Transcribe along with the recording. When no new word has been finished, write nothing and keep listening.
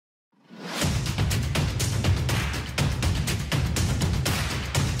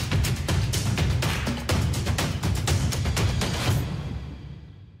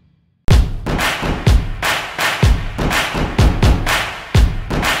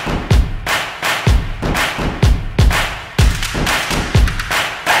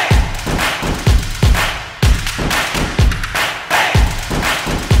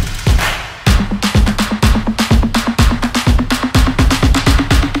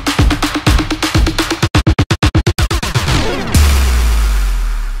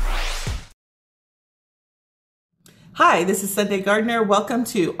Hi, this is Sunday Gardner. Welcome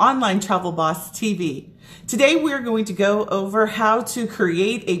to Online Travel Boss TV. Today we're going to go over how to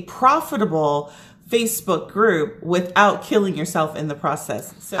create a profitable Facebook group without killing yourself in the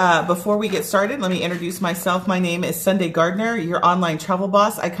process. So before we get started, let me introduce myself. My name is Sunday Gardner, your online travel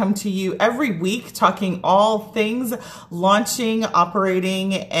boss. I come to you every week talking all things launching,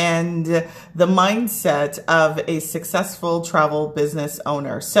 operating, and the mindset of a successful travel business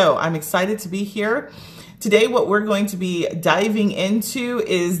owner. So I'm excited to be here. Today, what we're going to be diving into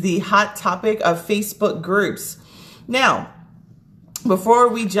is the hot topic of Facebook groups. Now, before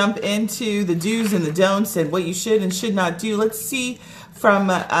we jump into the do's and the don'ts and what you should and should not do, let's see from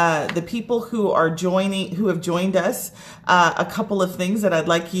the people who have joined us, a couple of things that I'd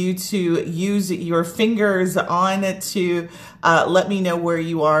like you to use your fingers on to let me know where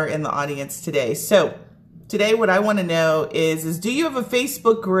you are in the audience today. So today, what I want to know is do you have a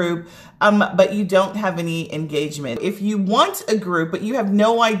Facebook group, but you don't have any engagement? If you want a group, but you have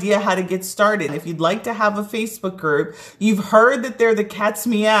no idea how to get started, if you'd like to have a Facebook group, you've heard that they're the cat's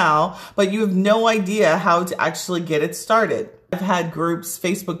meow, but you have no idea how to actually get it started. I've had groups,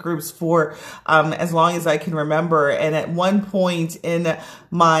 Facebook groups, for as long as I can remember. And at one point in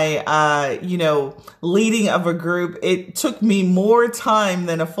my, leading of a group, it took me more time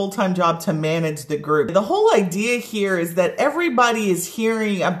than a full-time job to manage the group. The whole idea here is that everybody is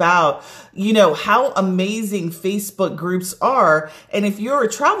hearing about, how amazing Facebook groups are. And if you're a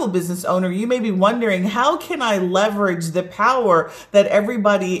travel business owner, you may be wondering, how can I leverage the power that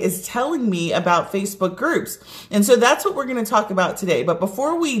everybody is telling me about Facebook groups? And so that's what we're going to talk about today. But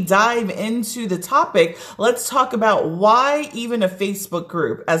before we dive into the topic, let's talk about why even a Facebook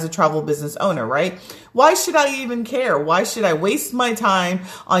group as a travel business owner, right? Why should I even care? Why should I waste my time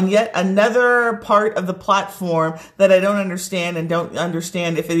on yet another part of the platform that I don't understand and don't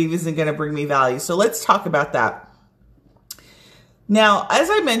understand if it even isn't going to bring me value? So let's talk about that. Now, as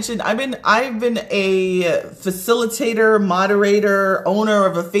I mentioned, I've been a facilitator, moderator, owner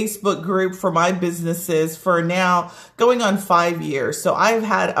of a Facebook group for my businesses for now going on 5 years. So I've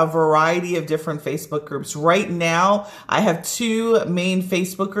had a variety of different Facebook groups. Right now, I have two main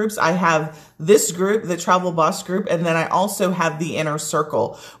Facebook groups. I have this group, the Travel Boss group, and then I also have the Inner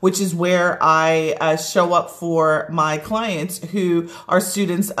Circle, which is where I show up for my clients who are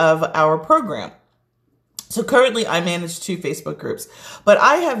students of our program. So currently I manage two Facebook groups, but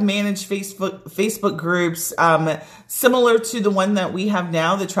I have managed Facebook groups similar to the one that we have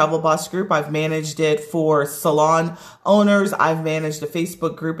now, the Travel Boss group. I've managed it for salon owners. I've managed a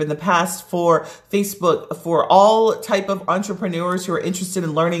Facebook group in the past for all type of entrepreneurs who are interested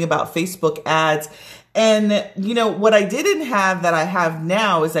in learning about Facebook ads. And, what I didn't have that I have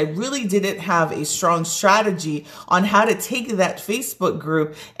now is I really didn't have a strong strategy on how to take that Facebook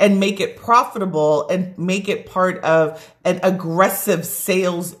group and make it profitable and make it part of an aggressive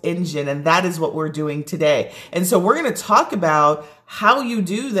sales engine. And that is what we're doing today. And so we're going to talk about how you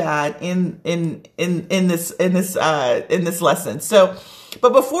do that in this lesson. So,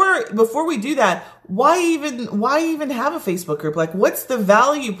 but before we do that, why even have a Facebook group? Like, what's the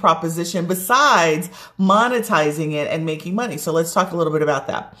value proposition besides monetizing it and making money? So let's talk a little bit about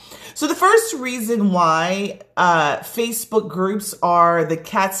that. So the first reason why Facebook groups are the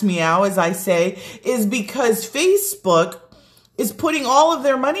cat's meow, as I say, is because Facebook is putting all of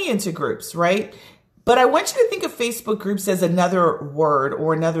their money into groups, right? But I want you to think of Facebook groups as another word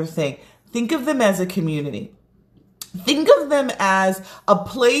or another thing. Think of them as a community. Think of them as a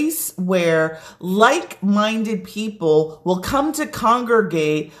place where like-minded people will come to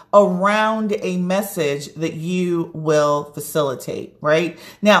congregate around a message that you will facilitate, right?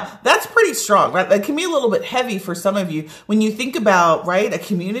 Now, that's pretty strong, right? That can be a little bit heavy for some of you when you think about, right, a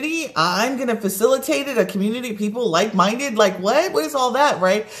community. I'm going to facilitate it, a community of people like-minded. Like, what? What is all that,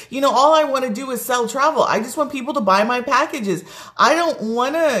 right? All I want to do is sell travel. I just want people to buy my packages. I don't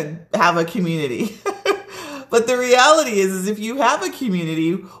want to have a community. But the reality is if you have a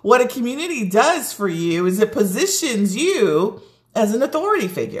community, what a community does for you is it positions you as an authority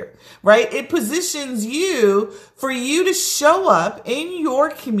figure, right? It positions you for you to show up in your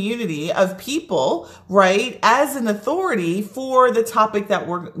community of people, right, as an authority for the topic that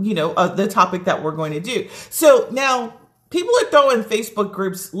we're going to do. So now people are throwing Facebook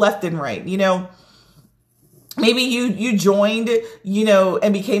groups left and right, Maybe you joined,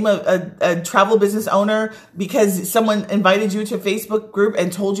 and became a travel business owner because someone invited you to a Facebook group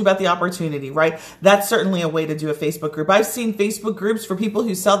and told you about the opportunity, right? That's certainly a way to do a Facebook group. I've seen Facebook groups for people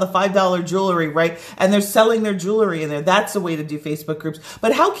who sell the $5 jewelry, right? And they're selling their jewelry in there. That's a way to do Facebook groups.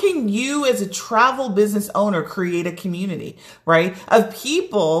 But how can you as a travel business owner create a community, right? Of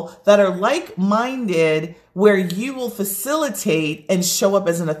people that are like-minded, where you will facilitate and show up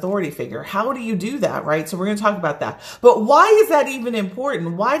as an authority figure. How do you do that, right? So we're going to talk about that. But why is that even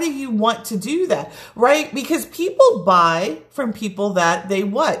important? Why do you want to do that, right? Because people buy from people that they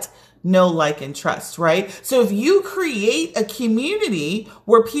what? Know, like, and trust, right? So if you create a community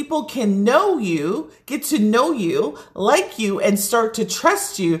where people can know you, get to know you, like you, and start to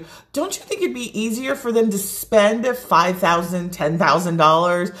trust you, don't you think it'd be easier for them to spend $5,000,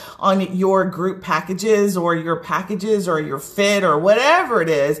 $10,000 on your group packages or your fit or whatever it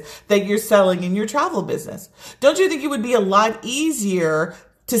is that you're selling in your travel business? Don't you think it would be a lot easier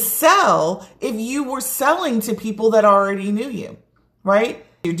to sell if you were selling to people that already knew you, right?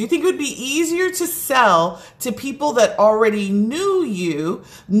 Do you think it would be easier to sell to people that already knew you,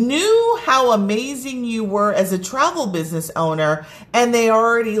 knew how amazing you were as a travel business owner, and they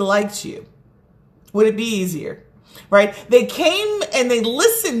already liked you? Would it be easier? Right? They came and they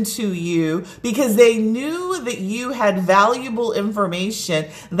listened to you because they knew that you had valuable information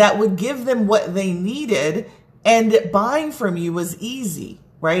that would give them what they needed, and buying from you was easy.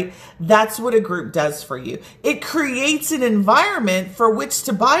 Right? That's what a group does for you. It creates an environment for which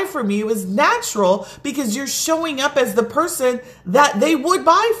to buy from you is natural because you're showing up as the person that they would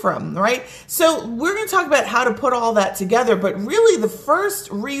buy from, right? So we're going to talk about how to put all that together, but really the first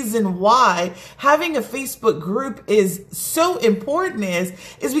reason why having a Facebook group is so important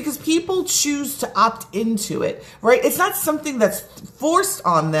is because people choose to opt into it, right? It's not something that's forced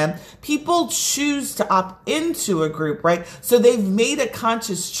on them. People choose to opt into a group, right? So they've made a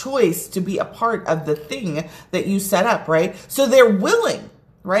conscious choice to be a part of the thing that you set up, right? So they're willing,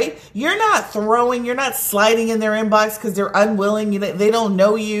 right? You're not sliding in their inbox because they're unwilling. They don't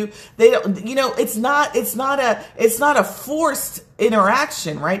know you. They don't, it's not a forced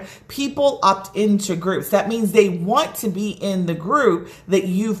interaction, right? People opt into groups. That means they want to be in the group that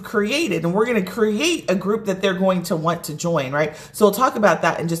you've created, and we're going to create a group that they're going to want to join, right? So we'll talk about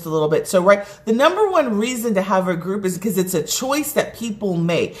that in just a little bit. So, right, the number one reason to have a group is because it's a choice that people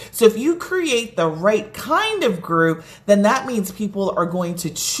make. So if you create the right kind of group, then that means people are going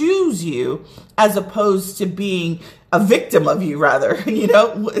to choose you as opposed to being a victim of you, rather,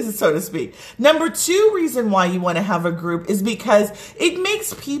 so to speak. Number two reason why you want to have a group is because it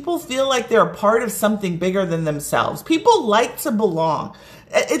makes people feel like they're a part of something bigger than themselves. People like to belong.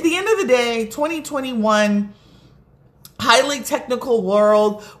 At the end of the day, 2021, highly technical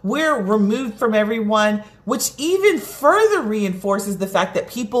world, we're removed from everyone, which even further reinforces the fact that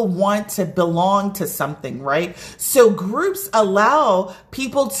people want to belong to something, right? So groups allow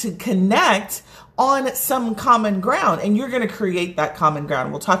people to connect on some common ground, and you're going to create that common ground.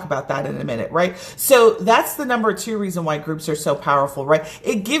 We'll talk about that in a minute, right? So that's the number two reason why groups are so powerful, right?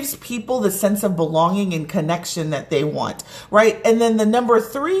 It gives people the sense of belonging and connection that they want, right? And then the number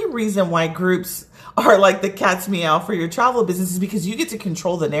three reason why groups are like the cat's meow for your travel business is because you get to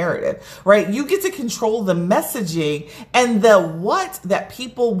control the narrative, right? You get to control the messaging and the what that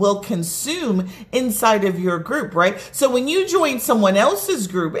people will consume inside of your group, right? So when you join someone else's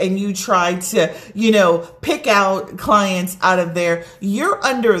group and you try to, pick out clients out of there, you're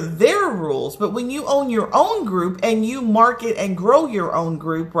under their rules. But when you own your own group and you market and grow your own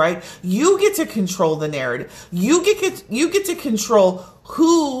group, right? You get to control the narrative. You get to control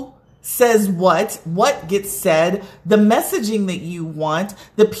who says what gets said, the messaging that you want,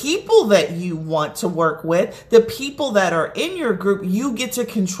 the people that you want to work with, the people that are in your group, you get to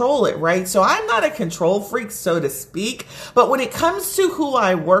control it, right? So I'm not a control freak, so to speak, but when it comes to who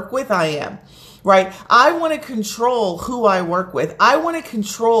I work with, I am. Right? I want to control who I work with. I want to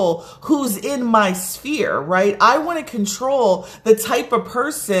control who's in my sphere, right? I want to control the type of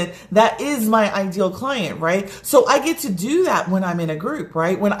person that is my ideal client, right? So I get to do that when I'm in a group,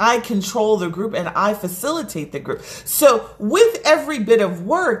 right? When I control the group and I facilitate the group. So with every bit of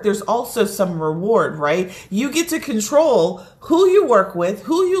work, there's also some reward, right? You get to control who you work with,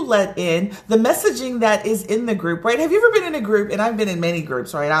 who you let in, the messaging that is in the group, right? Have you ever been in a group? And I've been in many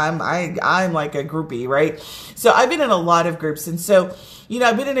groups, right? I'm like a groupie, right? So I've been in a lot of groups. And so,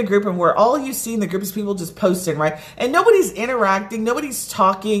 I've been in a group and where all you see in the group is people just posting, right? And nobody's interacting, nobody's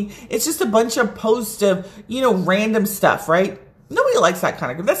talking. It's just a bunch of posts of, random stuff, right? Nobody likes that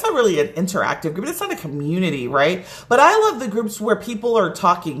kind of group. That's not really an interactive group. That's not a community, right? But I love the groups where people are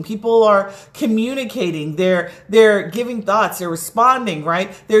talking, people are communicating, they're giving thoughts, they're responding,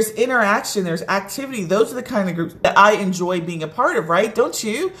 right? There's interaction, there's activity. Those are the kind of groups that I enjoy being a part of, right? Don't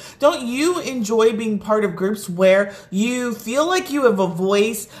you? Don't you enjoy being part of groups where you feel like you have a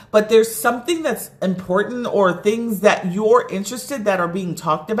voice, but there's something that's important or things that you're interested that are being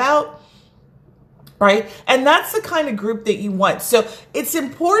talked about? right? And that's the kind of group that you want. So it's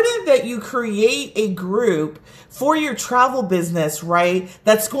important that you create a group for your travel business, right?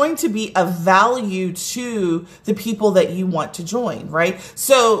 That's going to be of value to the people that you want to join, right?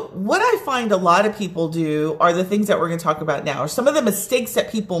 So what I find a lot of people do are the things that we're going to talk about now, are some of the mistakes that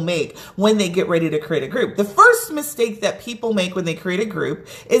people make when they get ready to create a group. The first mistake that people make when they create a group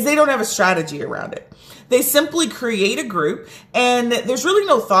is they don't have a strategy around it. They simply create a group and there's really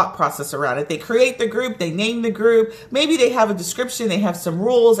no thought process around it. They create the group, they name the group, maybe they have a description, they have some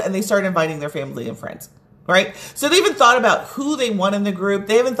rules, and they start inviting their family and friends. Right? So they haven't thought about who they want in the group.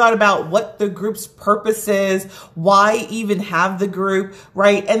 They haven't thought about what the group's purpose is, why even have the group,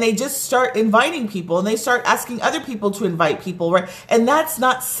 right? And they just start inviting people and they start asking other people to invite people, right? And that's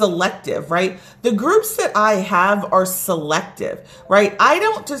not selective, right? The groups that I have are selective, right? I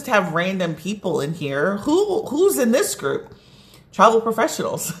don't just have random people in here. Who's in this group? Travel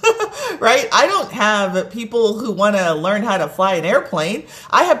professionals, right? I don't have people who want to learn how to fly an airplane.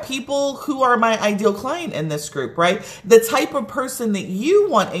 I have people who are my ideal client in this group, right? The type of person that you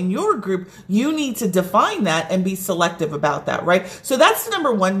want in your group, you need to define that and be selective about that, right? So that's the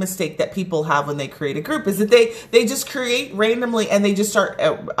number one mistake that people have when they create a group, is that they just create randomly and they just start,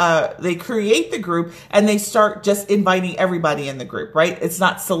 they create the group and they start just inviting everybody in the group, right? It's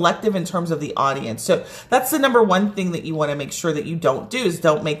not selective in terms of the audience. So that's the number one thing that you want to make sure that you don't do, is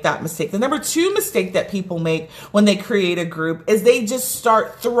don't make that mistake. The number two mistake that people make when they create a group is they just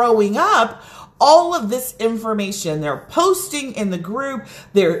start throwing up all of this information. They're posting in the group,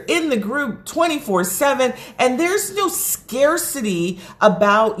 they're in the group 24/7, and there's no scarcity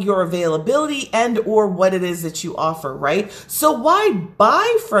about your availability and or what it is that you offer, right? So why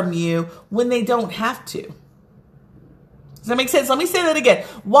buy from you when they don't have to? Does that make sense? Let me say that again.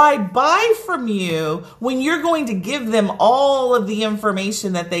 Why buy from you when you're going to give them all of the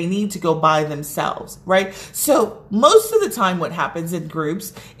information that they need to go buy themselves, right? So most of the time what happens in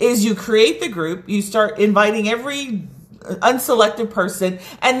groups is you create the group, you start inviting every unselected person,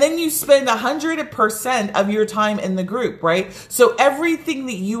 and then you spend 100% of your time in the group, right? So everything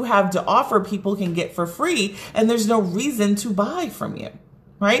that you have to offer, people can get for free, and there's no reason to buy from you.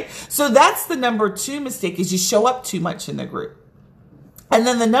 Right? So that's the number two mistake, is you show up too much in the group. And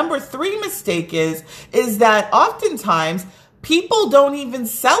then the number three mistake is that oftentimes people don't even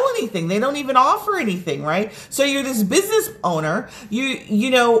sell anything. They don't even offer anything, right? So you're this business owner, you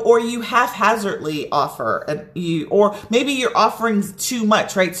know, or you haphazardly offer, or maybe you're offering too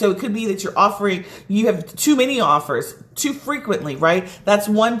much, right? So it could be that you have too many offers too frequently, right? That's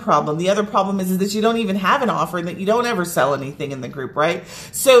one problem. The other problem is that you don't even have an offer and that you don't ever sell anything in the group, right?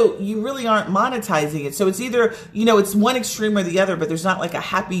 So you really aren't monetizing it. So it's either, you know, it's one extreme or the other, but there's not like a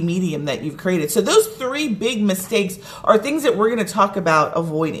happy medium that you've created. So those three big mistakes are things that we're going to talk about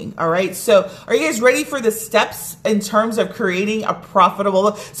avoiding. All right. So are you guys ready for the steps in terms of creating a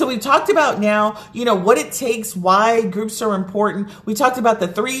profitable? So we've talked about now, you know, what it takes, why groups are important. We talked about the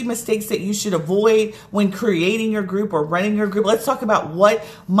three mistakes that you should avoid when creating your group or running your group. Let's talk about what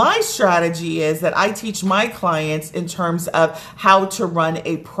my strategy is that I teach my clients in terms of how to run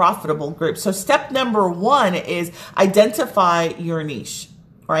a profitable group. So step number one is identify your niche,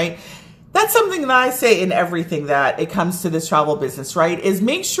 right? That's something that I say in everything that it comes to this travel business, right? Is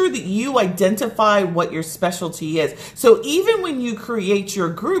make sure that you identify what your specialty is. So even when you create your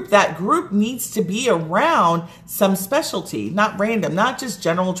group, that group needs to be around some specialty, not random, not just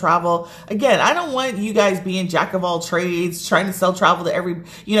general travel. Again, I don't want you guys being jack of all trades, trying to sell travel to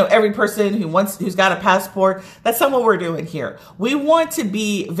every person who's got a passport. That's not what we're doing here. We want to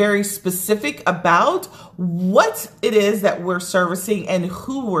be very specific about what it is that we're servicing and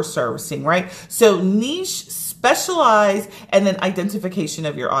who we're servicing, right? So niche, specialize, and then identification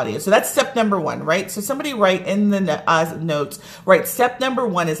of your audience. So that's step number one, right? So somebody write in the notes, right? Step number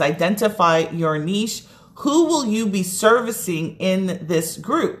one is identify your niche. Who will you be servicing in this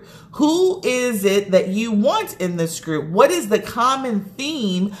group? Who is it that you want in this group? What is the common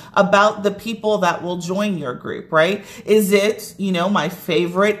theme about the people that will join your group, right? Is it, my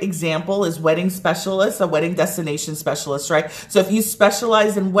favorite example is wedding specialist, a wedding destination specialist, right? So if you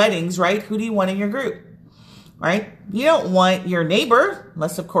specialize in weddings, right, who do you want in your group? Right? You don't want your neighbor,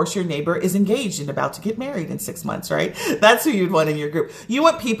 unless of course your neighbor is engaged and about to get married in 6 months, right? That's who you'd want in your group. You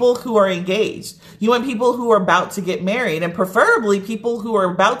want people who are engaged. You want people who are about to get married, and preferably people who are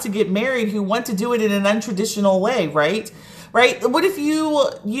about to get married who want to do it in an untraditional way, right? Right? What if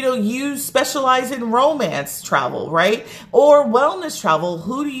you specialize in romance travel, right? Or wellness travel?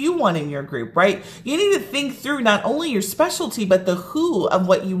 Who do you want in your group, right? You need to think through not only your specialty, but the who of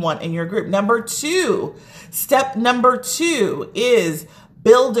what you want in your group. Step number two is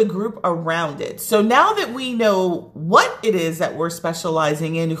build a group around it. So now that we know what it is that we're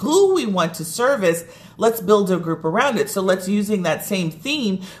specializing in, who we want to service, let's build a group around it. So let's, using that same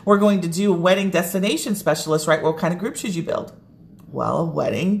theme, we're going to do a wedding destination specialist, right? What kind of group should you build? Well, a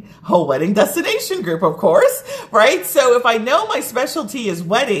wedding destination group, of course, right? So if I know my specialty is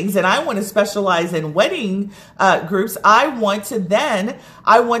weddings and I want to specialize in wedding groups, I want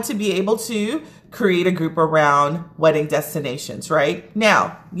to be able to create a group around wedding destinations, right?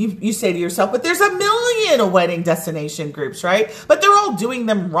 Now, you say to yourself, but there's a million wedding destination groups, right? But they're all doing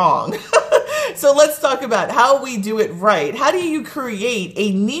them wrong. So let's talk about how we do it right. How do you create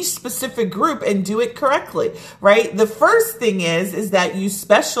a niche specific group and do it correctly, right? The first thing is that you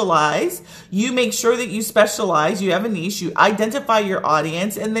specialize. You make sure that you specialize. You have a niche. You identify your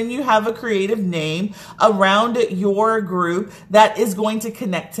audience, and then you have a creative name around your group that is going to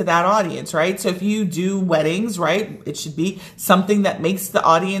connect to that audience, right? So if you do weddings, right, it should be something that makes the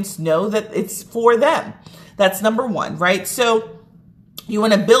audience know that it's for them. That's number one, right? So you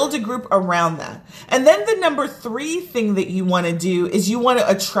want to build a group around that. And then the number 3 thing that you want to do is you want to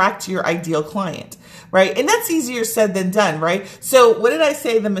attract your ideal client, right? And that's easier said than done, right? So what did I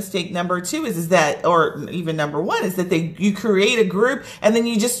say? The mistake number 2 is that, or even number 1 is that you create a group and then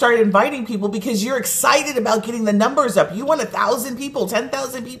you just start inviting people because you're excited about getting the numbers up. You want 1,000 people,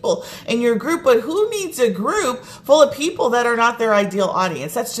 10,000 people in your group, but who needs a group full of people that are not their ideal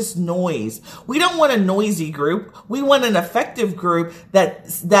audience? That's just noise. We don't want a noisy group. We want an effective group that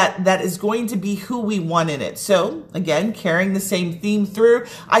is going to be who we want in it. So again, carrying the same theme through.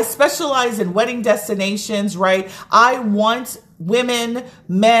 I specialize in wedding destinations, right? I want women,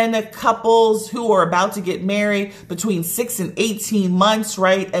 men, couples who are about to get married between 6 and 18 months,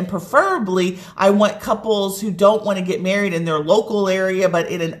 right? And preferably, I want couples who don't want to get married in their local area, but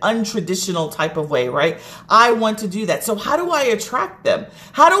in an untraditional type of way, right? I want to do that. So how do I attract them?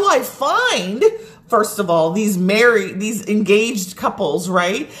 How do I find, first of all, these engaged couples,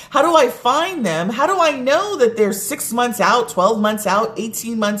 right? How do I find them? How do I know that they're 6 months out, 12 months out,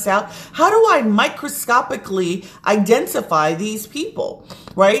 18 months out? How do I microscopically identify these people,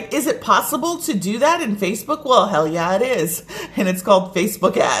 right? Is it possible to do that in Facebook? Well, hell yeah, it is. And it's called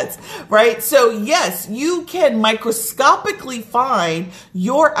Facebook ads, right? So yes, you can microscopically find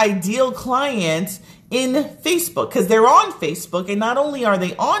your ideal client in Facebook, because they're on Facebook. And not only are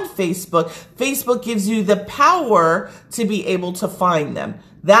they on Facebook, Facebook gives you the power to be able to find them.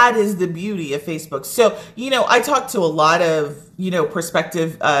 That is the beauty of Facebook. So, I talk to a lot of,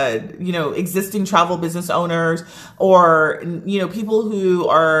 prospective, existing travel business owners, or, people who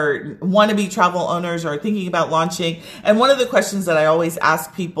are wannabe travel owners or thinking about launching. And one of the questions that I always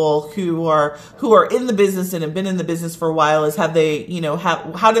ask people who are in the business and have been in the business for a while is, how do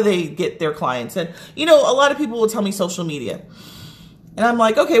they get their clients? And, a lot of people will tell me social media. And I'm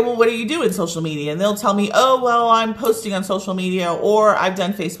like, okay, well, what do you do in social media? And they'll tell me, oh, well, I'm posting on social media, or I've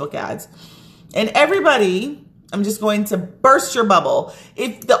done Facebook ads. And everybody, I'm just going to burst your bubble.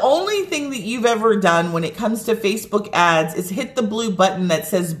 If the only thing that you've ever done when it comes to Facebook ads is hit the blue button that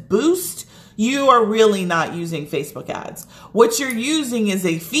says boost, you are really not using Facebook ads. What you're using is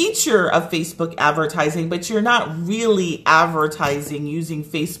a feature of Facebook advertising, but you're not really advertising using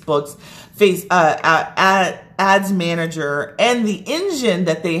Facebook's ads manager and the engine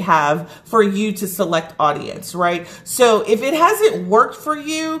that they have for you to select audience, right? So if it hasn't worked for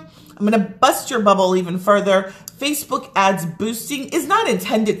you, I'm going to bust your bubble even further. Facebook ads boosting is not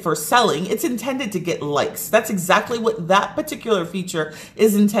intended for selling. It's intended to get likes. That's exactly what that particular feature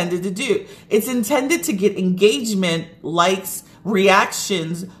is intended to do. It's intended to get engagement, likes,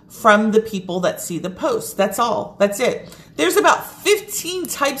 reactions from the people that see the post. That's all. That's it. There's about 15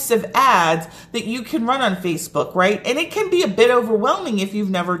 types of ads that you can run on Facebook, right? And it can be a bit overwhelming if you've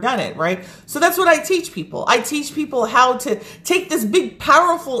never done it, right? So that's what I teach people. I teach people how to take this big,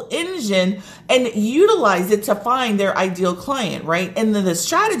 powerful engine and utilize it to find their ideal client, right? And then the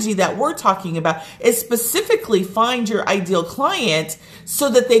strategy that we're talking about is specifically find your ideal client so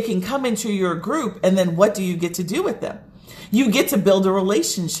that they can come into your group. And then what do you get to do with them? You get to build a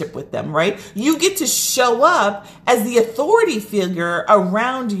relationship with them, right? You get to show up as the authority figure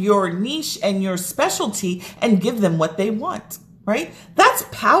around your niche and your specialty and give them what they want, right? That's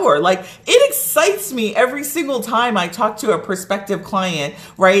power. Like, it excites me every single time I talk to a prospective client,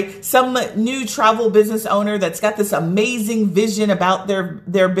 right? Some new travel business owner that's got this amazing vision about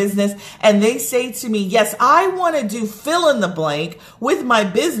their business. And they say to me, yes, I want to do fill in the blank with my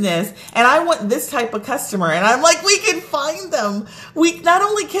business. And I want this type of customer. And I'm like, we can find them. Not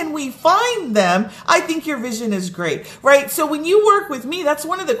only can we find them, I think your vision is great, right? So when you work with me, that's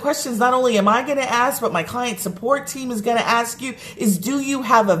one of the questions not only am I going to ask, but my client support team is going to ask you is, do you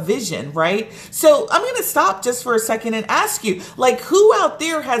have a vision, right? So I'm going to stop just for a second and ask you, like, who out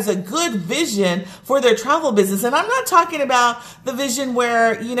there has a good vision for their travel business? And I'm not talking about the vision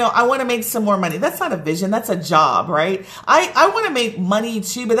where, you know, I want to make some more money. That's not a vision. That's a job, right? I want to make money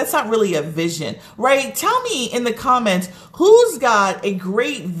too, but that's not really a vision, right? Tell me in the comments, who's got a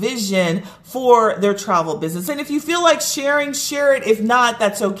great vision for their travel business? And if you feel like sharing, share it. If not,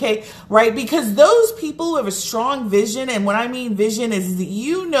 that's okay, right? Because those people who have a strong vision, and when I mean vision is that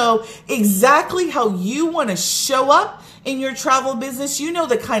you know exactly how you want to show up in your travel business. You know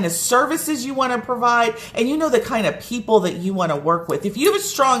the kind of services you want to provide, and you know the kind of people that you want to work with. If you have a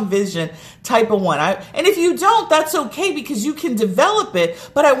strong vision, type of one. And if you don't, that's okay, because you can develop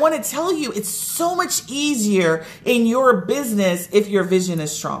it. But I want to tell you, it's so much easier in your business if your vision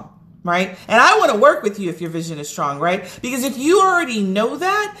is strong. Right? And I want to work with you if your vision is strong, right? Because if you already know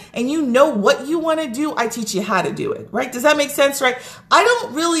that and you know what you want to do, I teach you how to do it, right? Does that make sense, right?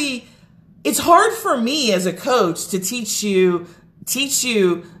 It's hard for me as a coach to teach you,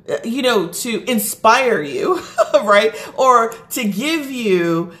 you know, to inspire you, right? Or to give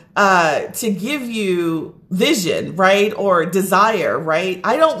you vision, right? Or desire, right?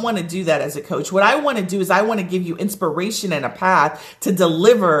 I don't want to do that as a coach. What I want to do is I want to give you inspiration and a path to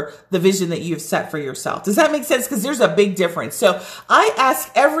deliver the vision that you've set for yourself. Does that make sense? Because there's a big difference. So I ask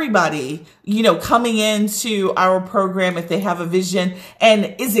everybody, you know, coming into our program if they have a vision,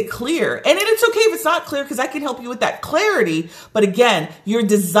 and is it clear? And it's okay if it's not clear, because I can help you with that clarity. But again, your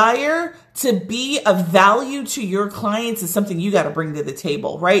desire to be of value to your clients is something you got to bring to the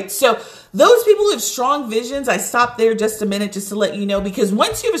table, right? So those people who have strong visions, I stop there just a minute just to let you know, because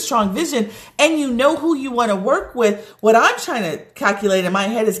once you have a strong vision and you know who you want to work with, what I'm trying to calculate in my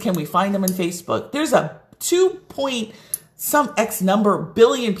head is, can we find them in Facebook? There's a 2 some X number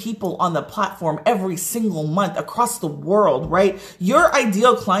billion people on the platform every single month across the world, right? Your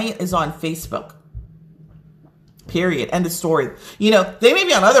ideal client is on Facebook. Period. End of story. You know, they may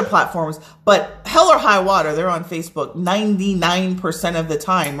be on other platforms, but hell or high water, they're on Facebook 99% of the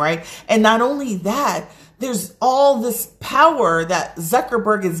time, right? And not only that, there's all this power that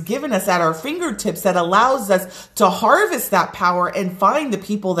Zuckerberg has given us at our fingertips that allows us to harvest that power and find the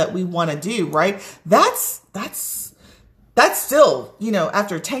people that we want to do, right? That's still, you know,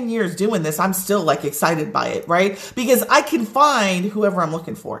 after 10 years doing this, I'm still like excited by it, right? Because I can find whoever I'm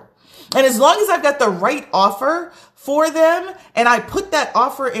looking for. And as long as I've got the right offer for them and I put that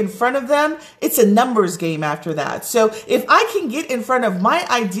offer in front of them, it's a numbers game after that. So if I can get in front of my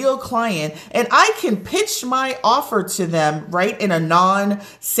ideal client and I can pitch my offer to them, right, in a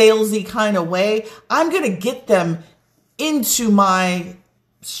non-salesy kind of way, I'm going to get them into my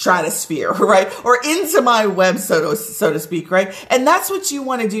stratosphere, right? Or into my web, so to speak, right? And that's what you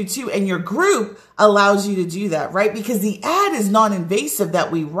want to do too. And your group allows you to do that, right? Because the ad is non-invasive that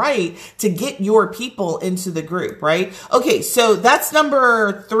we write to get your people into the group, right? Okay, so that's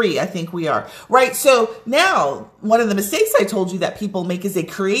number 3, I think we are, right? So now, one of the mistakes I told you that people make is they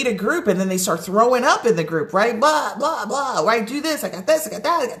create a group and then they start throwing up in the group, right? Blah, blah, blah, right? Do this, I got this, I got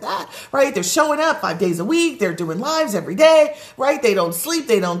that, I got that, right? They're showing up 5 days a week. They're doing lives every day, right? They don't sleep.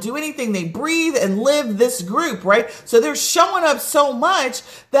 They don't do anything. They breathe and live this group, right? So they're showing up so much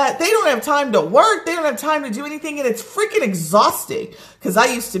that they don't have time to work. They don't have time to do anything. And it's freaking exhausting, because I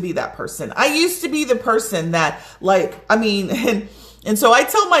used to be that person. I used to be the person that, like, I mean, and so I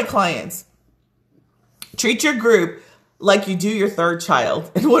tell my clients, treat your group like you do your third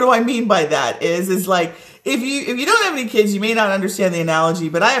child. And what do I mean by that is like, if you don't have any kids, you may not understand the analogy,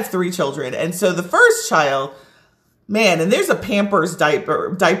 but I have 3 children. And so the first child, man, and there's a Pampers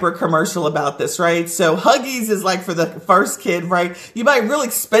diaper commercial about this, right? So Huggies is like for the first kid, right? You buy real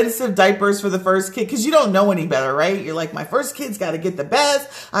expensive diapers for the first kid because you don't know any better, right? You're like, my first kid's got to get the best.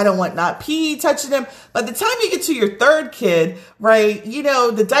 I don't want not pee touching them. By the time you get to your third kid, right, you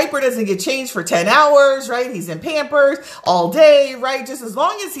know, the diaper doesn't get changed for 10 hours, right? He's in Pampers all day, right? Just as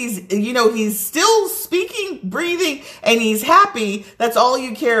long as he's, you know, he's still speaking, breathing, and he's happy, that's all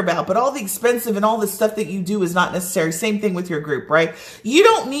you care about. But all the expensive and all the stuff that you do is not necessary. Same thing with your group, right? You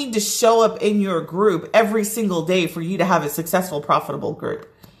don't need to show up in your group every single day for you to have a successful, profitable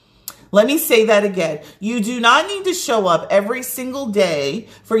group. Let me say that again. You do not need to show up every single day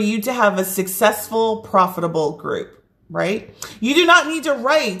for you to have a successful, profitable group. Right? You do not need to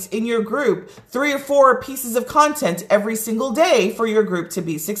write in your group 3 or 4 pieces of content every single day for your group to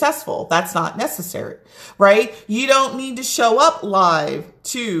be successful. That's not necessary, right? You don't need to show up live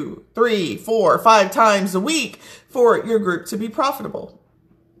 2, 3, 4, 5 times a week for your group to be profitable.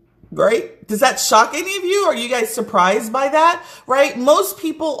 Right? Does that shock any of you? Are you guys surprised by that? Right? Most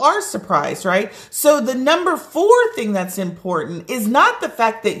people are surprised, right? So the number 4 thing that's important is not the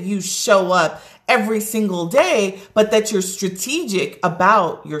fact that you show up every single day, but that you're strategic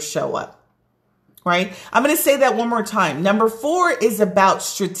about your show up, right? I'm going to say that one more time. Number 4 is about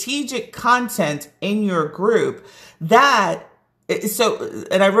strategic content in your group and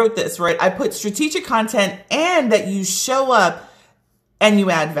I wrote this, right? I put strategic content and that you show up and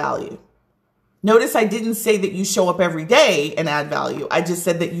you add value. Notice I didn't say that you show up every day and add value. I just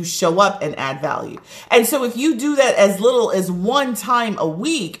said that you show up and add value. And so if you do that as little as 1 time a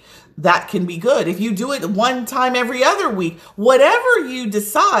week, that can be good. If you do it 1 time every other week, whatever you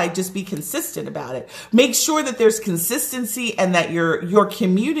decide, just be consistent about it. Make sure that there's consistency and that your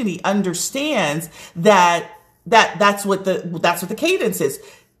community understands that's what the cadence is.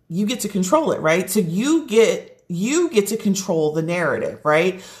 You get to control it, right? So you get to control the narrative,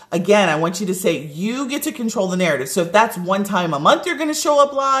 right? Again, I want you to say you get to control the narrative. So if that's 1 time a month, you're going to show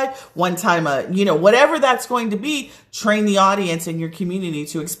up live, 1 time whatever that's going to be, train the audience and your community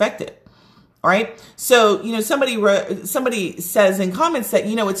to expect it. All right. So, somebody says in comments that,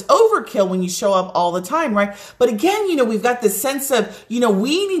 it's overkill when you show up all the time. Right. But again, we've got this sense of,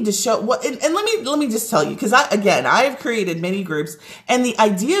 we need to show what, and let me just tell you, because I've created many groups, and the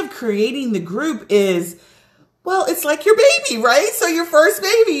idea of creating the group is, well, it's like your baby, right? So your first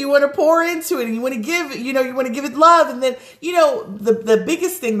baby, you want to pour into it and you want to give, you want to give it love. And then, the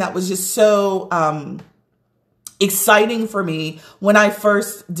biggest thing that was just so, exciting for me when I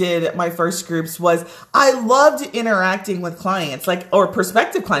first did my first groups was I loved interacting with clients, or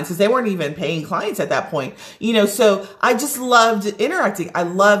prospective clients, because they weren't even paying clients at that point, so I just loved interacting. I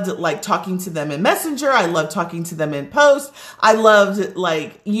loved talking to them in Messenger. I loved talking to them in post. I loved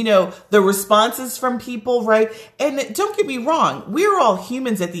the responses from people, right? And don't get me wrong, we're all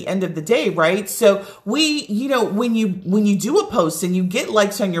humans at the end of the day, right? So we, when you do a post and you get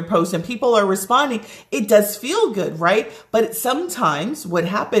likes on your post and people are responding, it does feel good, right? But sometimes what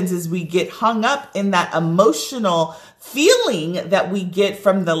happens is we get hung up in that emotional feeling that we get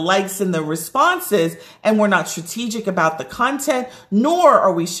from the likes and the responses, and we're not strategic about the content, nor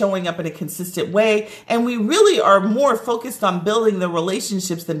are we showing up in a consistent way. And we really are more focused on building the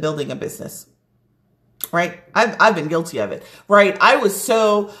relationships than building a business. Right? I've been guilty of it, right? I was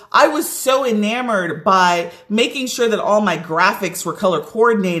so enamored by making sure that all my graphics were color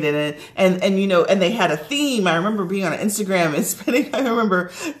coordinated and they had a theme. I remember being on Instagram and spending, I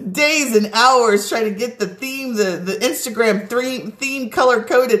remember days and hours trying to get the theme, the Instagram theme color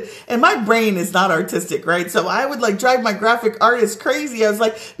coded. And my brain is not artistic, right? So I would drive my graphic artist crazy. I was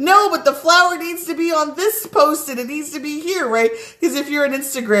like, no, but the flower needs to be on this post and it needs to be here, right? Because if you're an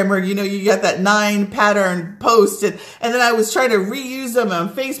Instagrammer, you got that 9 pattern post and then I was trying to reuse them on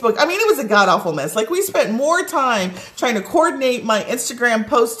Facebook. I mean, it was a god-awful mess. We spent more time trying to coordinate my Instagram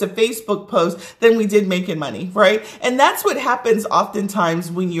post to Facebook post than we did making money, right? And that's what happens oftentimes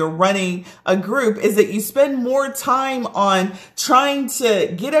when you're running a group, is that you spend more time on trying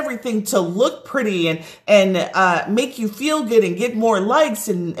to get everything to look pretty and make you feel good and get more likes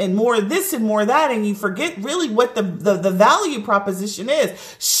and more of this and more of that, and you forget really what the value proposition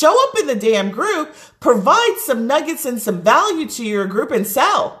is. Show up in the damn group, provide some nuggets and some value to your group, and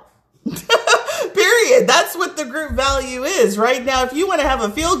sell. Period. That's what the group value is, right? Now, if you want to have a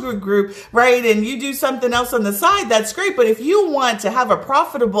feel-good group, right, and you do something else on the side, that's great. But if you want to have a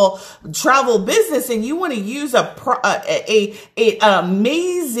profitable travel business and you want to use a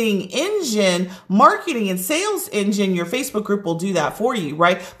amazing engine, marketing and sales engine, your Facebook group will do that for you,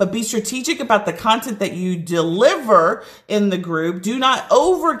 right? But be strategic about the content that you deliver in the group. Do not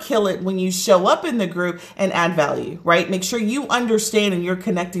overkill it when you show up in the group, and add value, right? Make sure you understand and you're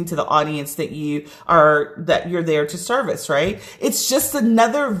connecting to the audience that you're there to service, right? It's just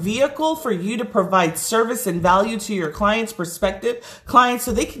another vehicle for you to provide service and value to your clients, prospective clients,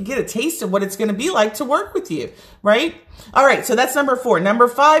 so they can get a taste of what it's going to be like to work with you, right? All right. So that's number 4. Number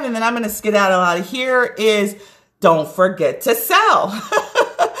 5, and then I'm going to skedaddle out of here, is don't forget to sell.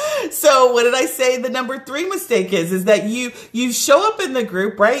 So what did I say the number 3 mistake is that you show up in the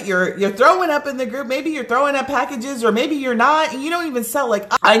group, right? You're throwing up in the group. Maybe you're throwing up packages, or maybe you're not, and you don't even sell.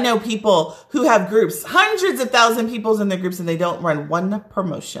 I know people who have groups, hundreds of thousand people in their groups, and they don't run one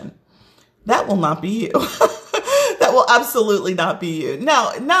promotion. that will not be you. That will absolutely not be you.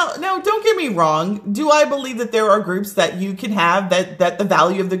 Now, don't get me wrong. Do I believe that there are groups that you can have that the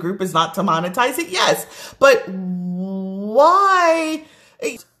value of the group is not to monetize it? Yes. But why?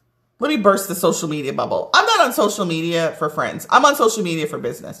 Let me burst the social media bubble. I'm not on social media for friends. I'm on social media for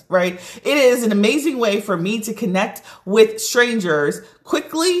business, right? It is an amazing way for me to connect with strangers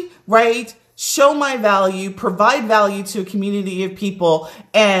quickly, right? Show my value, provide value to a community of people,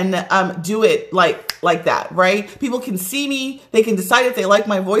 and do it like that, right? People can see me. They can decide if they like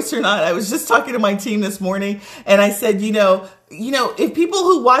my voice or not. I was just talking to my team this morning, and I said, you know, if people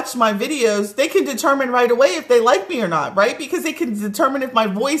who watch my videos, they can determine right away if they like me or not, right? Because they can determine if my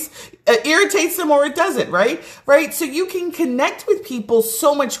voice irritates them or it doesn't, right? Right? So you can connect with people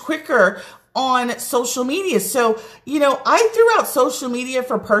so much quicker on social media. So, I threw out social media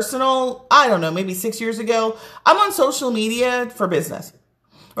for personal, I don't know, maybe 6 years ago. I'm on social media for business.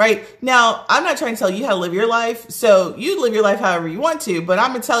 Right now, I'm not trying to tell you how to live your life. So you live your life however you want to, but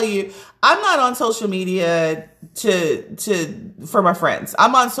I'm going to tell you, I'm not on social media for my friends.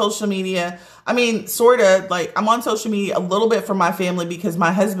 I'm on social media. I mean, sort of like I'm on social media a little bit for my family because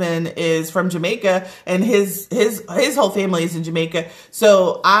my husband is from Jamaica and his whole family is in Jamaica.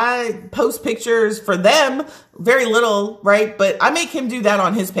 So I post pictures for them, very little, right? But I make him do that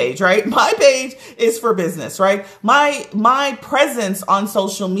on his page, right? My page is for business, right? My presence on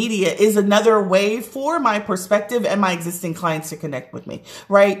social media is another way for my prospective and my existing clients to connect with me,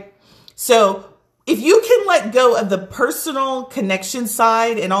 right? So if you can let go of the personal connection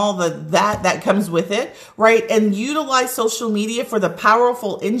side and all that comes with it, right? And utilize social media for the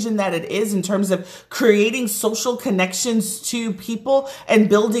powerful engine that it is in terms of creating social connections to people and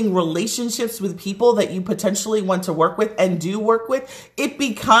building relationships with people that you potentially want to work with and do work with, it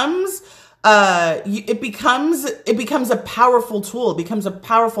becomes a powerful tool. It becomes a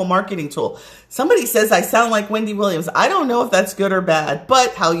powerful marketing tool. Somebody says I sound like Wendy Williams. I don't know if that's good or bad,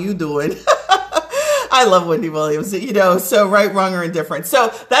 but how you doing? I love Wendy Williams, so right, wrong, or indifferent.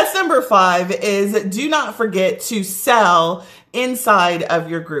 So that's number 5 is do not forget to sell inside of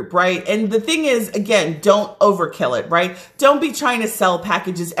your group, right? And the thing is, again, don't overkill it, right? Don't be trying to sell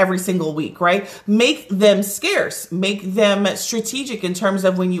packages every single week, right? Make them scarce, make them strategic in terms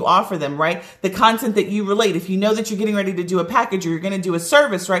of when you offer them, right? The content that you relate. If you know that you're getting ready to do a package or you're going to do a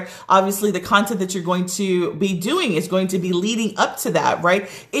service, right? Obviously the content that you're going to be doing is going to be leading up to that, right?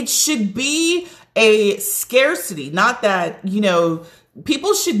 It should be a scarcity, not that,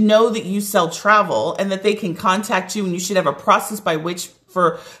 people should know that you sell travel and that they can contact you, and you should have a process by which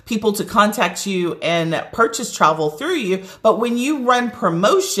for people to contact you and purchase travel through you. But when you run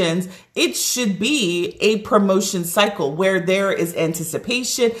promotions, it should be a promotion cycle where there is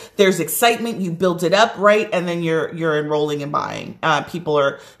anticipation, there's excitement, you build it up, right? And then you're enrolling and buying.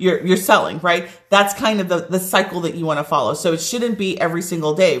 You're selling, right? That's kind of the cycle that you want to follow. So it shouldn't be every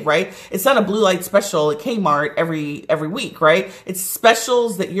single day, right? It's not a blue light special at Kmart every week, right? It's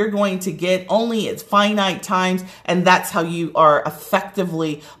specials that you're going to get only at finite times, and that's how you are effectively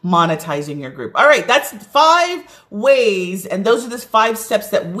monetizing your group. All right, that's 5 ways, and those are the 5 steps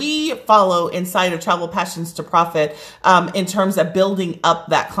that we follow inside of Travel Passions to Profit in terms of building up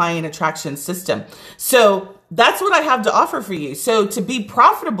that client attraction system. So that's what I have to offer for you. So to be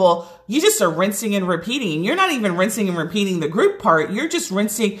profitable, you just are rinsing and repeating. And you're not even rinsing and repeating the group part. You're just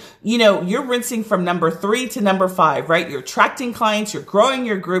rinsing, you're rinsing from number 3 to number 5, right? You're attracting clients, you're growing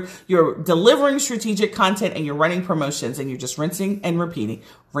your group, you're delivering strategic content, and you're running promotions, and you're just rinsing and repeating,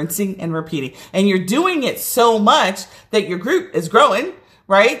 rinsing and repeating. And you're doing it so much that your group is growing,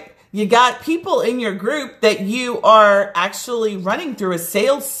 right? You got people in your group that you are actually running through a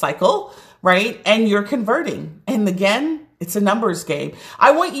sales cycle, right? And you're converting. And again, it's a numbers game.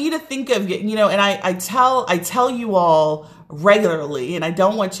 I want you to think of, and I tell you all regularly, and I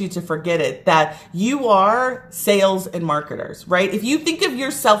don't want you to forget it, that you are sales and marketers, right? If you think of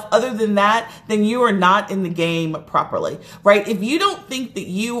yourself other than that, then you are not in the game properly, right? If you don't think that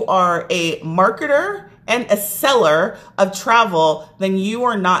you are a marketer and a seller of travel, then you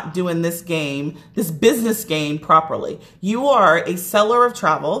are not doing this game, this business game properly. You are a seller of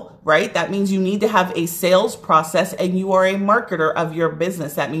travel, right? That means you need to have a sales process, and you are a marketer of your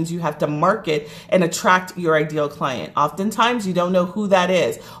business. That means you have to market and attract your ideal client. Oftentimes you don't know who that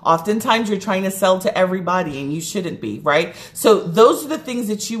is. Oftentimes you're trying to sell to everybody, and you shouldn't be, right? So those are the things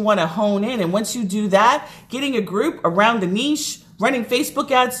that you want to hone in. And once you do that, getting a group around the niche, running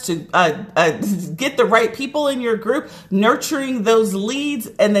Facebook ads to get the right people in your group, nurturing those leads,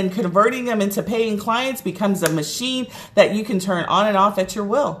 and then converting them into paying clients becomes a machine that you can turn on and off at your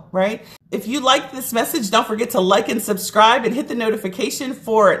will, right? If you like this message, don't forget to like and subscribe and hit the notification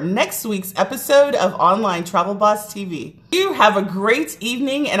for next week's episode of Online Travel Boss TV. You have a great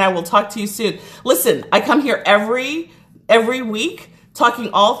evening, and I will talk to you soon. Listen, I come here every week talking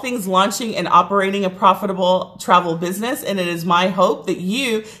all things launching and operating a profitable travel business, and it is my hope that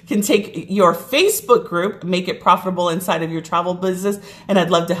you can take your Facebook group, make it profitable inside of your travel business, and I'd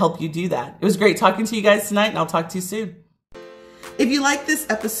love to help you do that. It was great talking to you guys tonight, and I'll talk to you soon. If you like this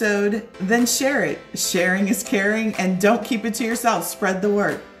episode, then share it. Sharing is caring, and don't keep it to yourself. Spread the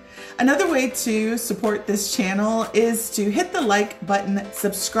word. Another way to support this channel is to hit the like button,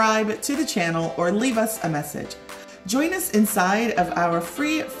 subscribe to the channel, or leave us a message. Join us inside of our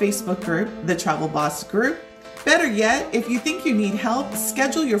free Facebook group, the Travel Boss Group. Better yet, if you think you need help,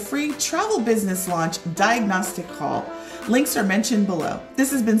 schedule your free travel business launch diagnostic call. Links are mentioned below.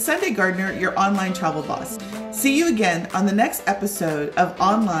 This has been Sunday Gardner, your online travel boss. See you again on the next episode of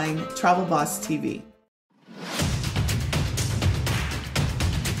Online Travel Boss TV.